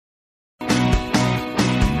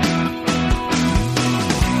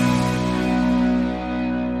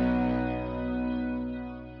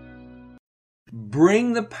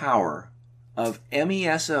Bring the power of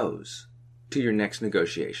MESOs to your next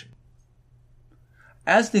negotiation.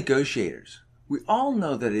 As negotiators, we all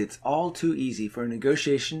know that it's all too easy for a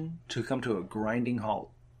negotiation to come to a grinding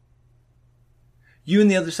halt. You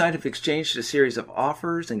and the other side have exchanged a series of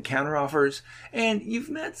offers and counteroffers, and you've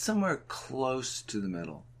met somewhere close to the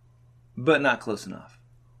middle, but not close enough.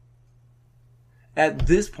 At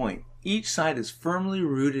this point, each side is firmly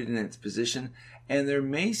rooted in its position, and there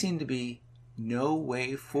may seem to be no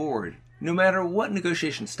way forward, no matter what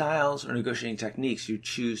negotiation styles or negotiating techniques you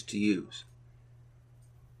choose to use.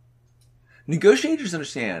 Negotiators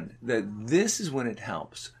understand that this is when it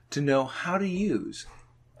helps to know how to use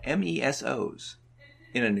MESOs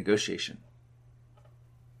in a negotiation.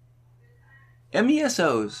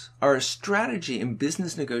 MESOs are a strategy in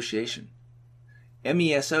business negotiation.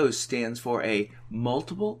 MESOs stands for a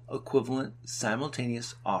multiple equivalent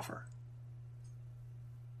simultaneous offer.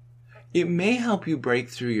 It may help you break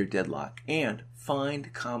through your deadlock and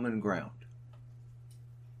find common ground.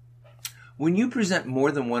 When you present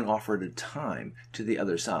more than one offer at a time to the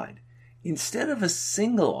other side, instead of a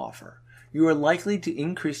single offer, you are likely to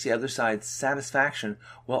increase the other side's satisfaction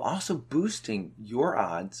while also boosting your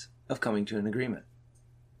odds of coming to an agreement.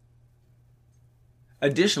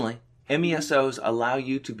 Additionally, MESOs allow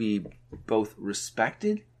you to be both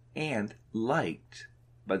respected and liked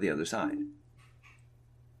by the other side.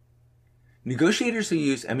 Negotiators who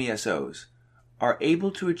use MESOs are able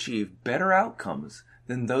to achieve better outcomes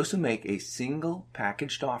than those who make a single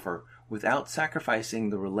packaged offer without sacrificing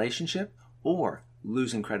the relationship or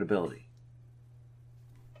losing credibility.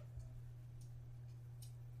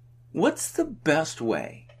 What's the best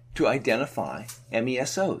way to identify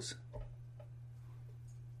MESOs?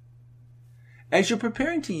 As you're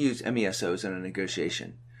preparing to use MESOs in a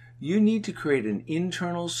negotiation, you need to create an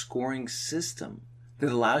internal scoring system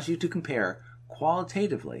that allows you to compare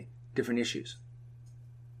qualitatively different issues.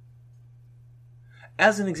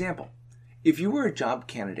 As an example, if you were a job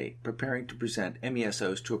candidate preparing to present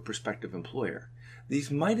MESOs to a prospective employer, these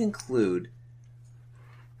might include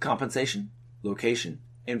compensation, location,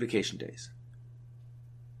 and vacation days.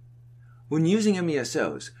 When using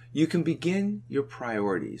MESOs, you can begin your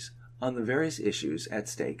priorities on the various issues at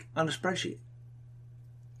stake on a spreadsheet.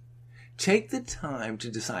 Take the time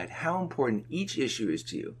to decide how important each issue is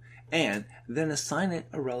to you and then assign it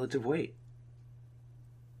a relative weight.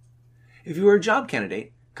 If you are a job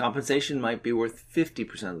candidate, compensation might be worth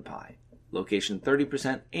 50% of the pie, location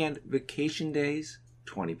 30%, and vacation days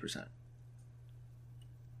 20%.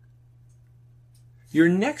 Your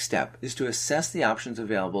next step is to assess the options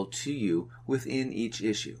available to you within each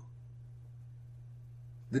issue.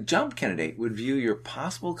 The job candidate would view your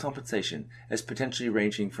possible compensation as potentially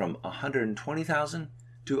ranging from $120,000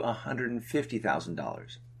 to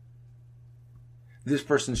 $150,000. This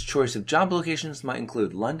person's choice of job locations might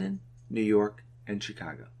include London, New York, and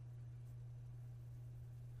Chicago.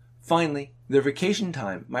 Finally, their vacation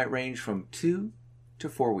time might range from 2 to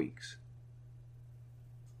 4 weeks.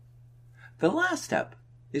 The last step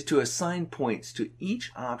is to assign points to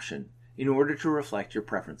each option in order to reflect your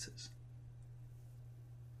preferences.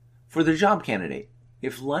 For the job candidate,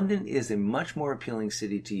 if London is a much more appealing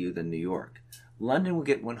city to you than New York, London would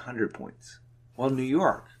get 100 points, while New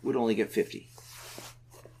York would only get 50.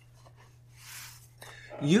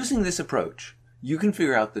 Using this approach, you can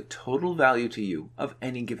figure out the total value to you of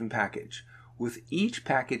any given package, with each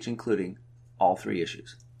package including all three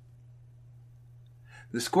issues.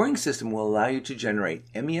 The scoring system will allow you to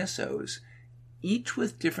generate MESOs, each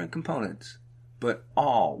with different components, but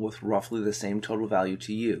all with roughly the same total value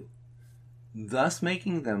to you, thus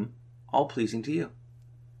making them all pleasing to you.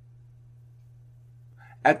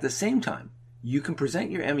 At the same time, you can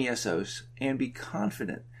present your MESOs and be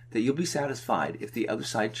confident that you'll be satisfied if the other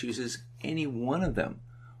side chooses any one of them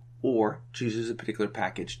or chooses a particular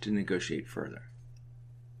package to negotiate further.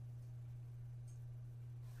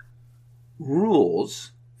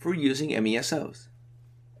 Rules for using MESOs.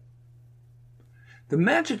 The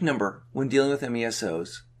magic number when dealing with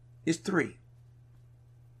MESOs is 3.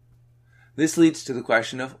 This leads to the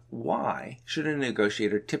question of why should a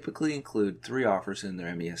negotiator typically include 3 offers in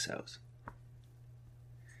their MESOs?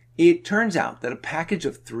 It turns out that a package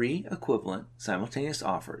of 3 equivalent simultaneous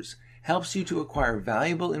offers helps you to acquire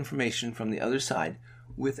valuable information from the other side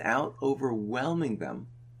without overwhelming them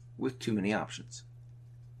with too many options.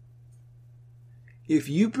 If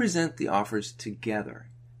you present the offers together,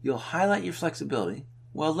 you'll highlight your flexibility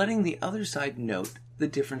while letting the other side note the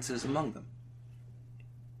differences among them.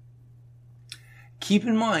 Keep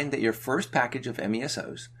in mind that your first package of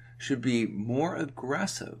MESOs should be more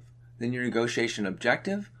aggressive than your negotiation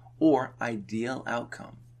objective or ideal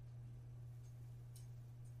outcome.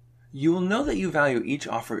 You will know that you value each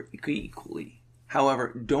offer equally.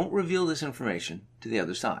 However, don't reveal this information to the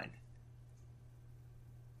other side.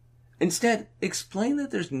 Instead, explain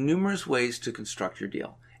that there's numerous ways to construct your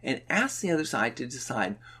deal and ask the other side to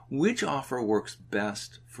decide which offer works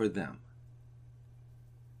best for them.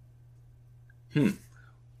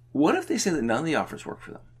 What if they say that none of the offers work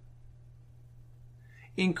for them?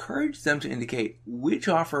 Encourage them to indicate which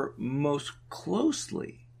offer most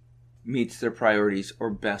closely meets their priorities or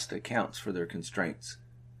best accounts for their constraints,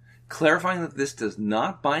 clarifying that this does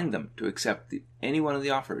not bind them to accept any one of the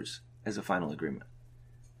offers as a final agreement.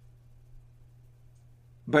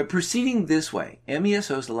 By proceeding this way,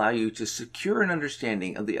 MESOs allow you to secure an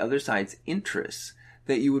understanding of the other side's interests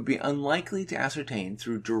that you would be unlikely to ascertain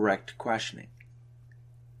through direct questioning.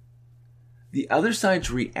 The other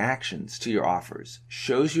side's reactions to your offers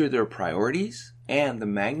shows you their priorities and the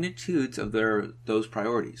magnitudes of those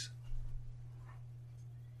priorities.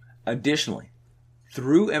 Additionally,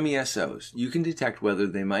 through MESOs, you can detect whether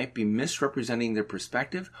they might be misrepresenting their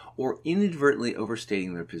perspective or inadvertently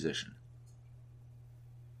overstating their position.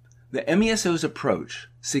 The MESO's approach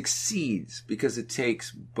succeeds because it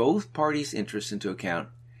takes both parties' interests into account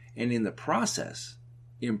and in the process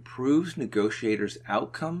improves negotiators'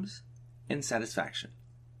 outcomes and satisfaction.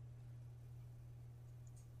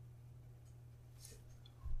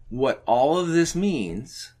 What all of this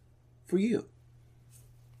means for you.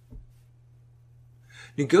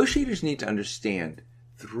 Negotiators need to understand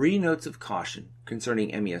 3 notes of caution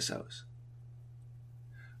concerning MESOs.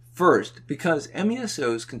 First, because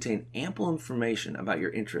MESOs contain ample information about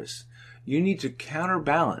your interests, you need to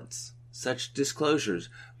counterbalance such disclosures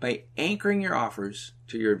by anchoring your offers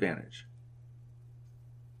to your advantage.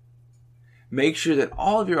 Make sure that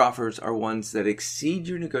all of your offers are ones that exceed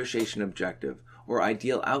your negotiation objective or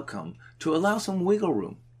ideal outcome to allow some wiggle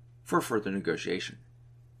room for further negotiation.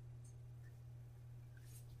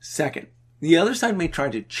 Second, the other side may try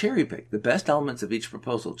to cherry pick the best elements of each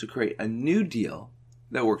proposal to create a new deal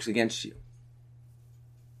that works against you.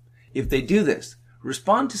 If they do this,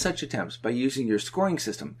 respond to such attempts by using your scoring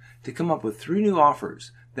system to come up with 3 new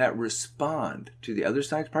offers that respond to the other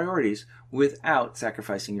side's priorities without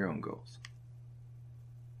sacrificing your own goals.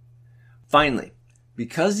 Finally,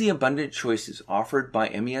 because the abundant choices offered by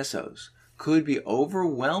MESOs could be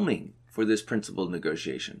overwhelming for this principled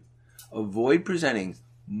negotiation, avoid presenting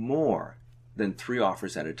more than 3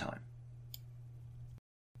 offers at a time.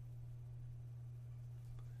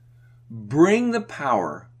 Bring the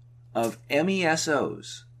power of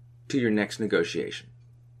MESOs to your next negotiation.